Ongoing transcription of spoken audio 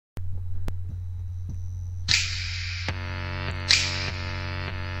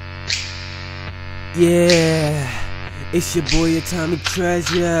Yeah, it's your boy Atomic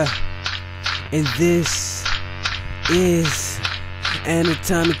Tresure, and this is an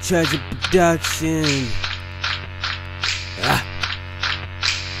Atomic Tresure production.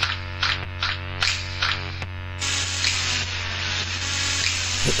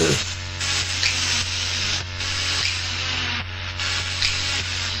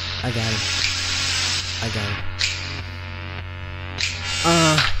 I got it.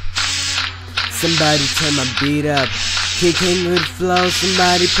 Somebody turn my beat up. Kicking with flow,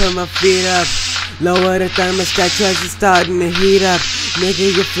 somebody put my feet up. Lower the thermostat, Tresure starting to heat up.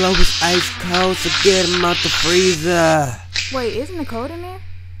 Nigga, your flow is ice cold, so get him out the freezer. Wait, isn't it cold in there?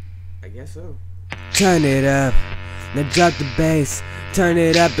 I guess so. Turn it up, now drop the bass. Turn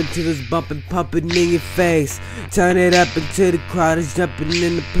it up until it's bumping, pumping in your face. Turn it up until the crowd is jumping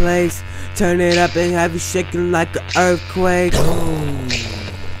into place. Turn it up and have you shaking like an earthquake.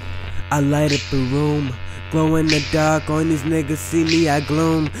 I light up the room, glow in the dark. On these niggas see me, I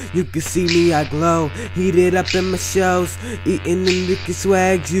gloom. You can see me, I glow. Heated up in my shows, eating the liquor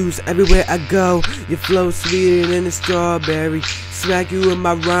swag juice everywhere I go. Your flow sweeter than a strawberry. Smack you with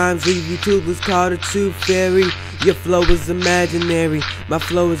my rhymes, leave you toothless, called a tooth fairy. Your flow is imaginary, my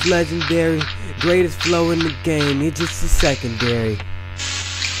flow is legendary. Greatest flow in the game, you're just a secondary.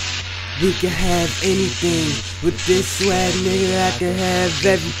 We can have anything with this swag, nigga. I can have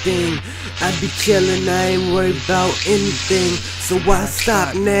everything. I be chillin', I ain't worried about anything. So why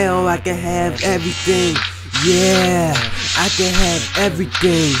stop now? I can have everything. Yeah, I can have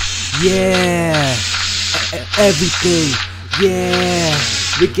everything. Yeah, everything. Yeah,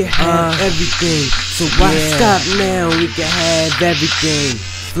 we can have everything. So why stop now? We can have everything.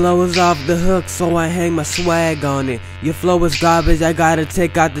 Flow is off the hook, so I hang my swag on it. Your flow is garbage, I gotta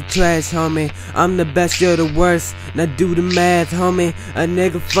take out the trash, homie. I'm the best, you're the worst, now do the math, homie. A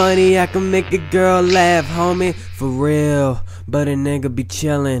nigga funny, I can make a girl laugh, homie. For real, but a nigga be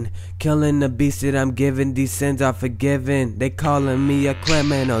chillin', killing the beats that I'm giving. These sins are forgiven. They calling me a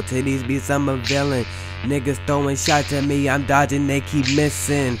criminal, to these beats I'm a villain. Niggas throwing shots at me, I'm dodging, they keep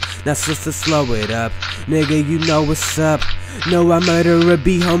missing. Now sister, slow it up, nigga, you know what's up. No, I murder a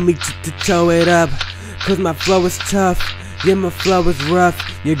beat, homie, to toe it up. Cause my flow is tough, yeah, my flow is rough.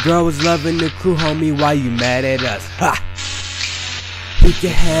 Your girl was loving the crew, homie, why you mad at us? Ha! We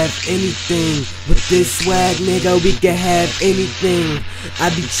can have anything with this swag, nigga, we can have anything. I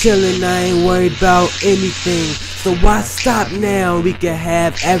be chillin', I ain't worried about anything. So why stop now? We can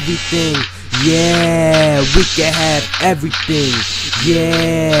have everything. Yeah, we can have everything.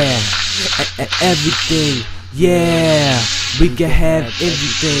 Yeah, everything. Yeah, we can have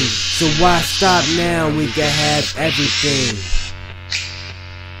everything. So why stop now? We can have everything.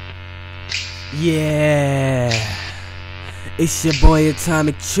 Yeah, it's your boy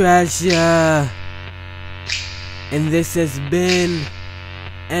Atomic Tresure, and this has been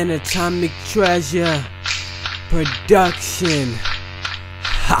an Atomic Tresure production.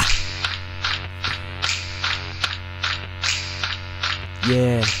 Ha!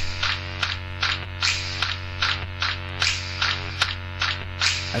 Yeah.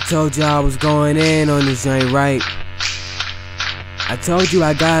 I told you I was going in on this joint, right? I told you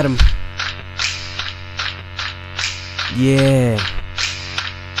I got him. Yeah.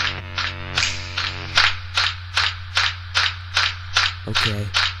 Okay.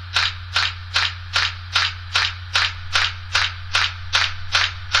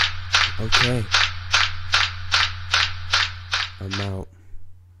 Okay. I'm out.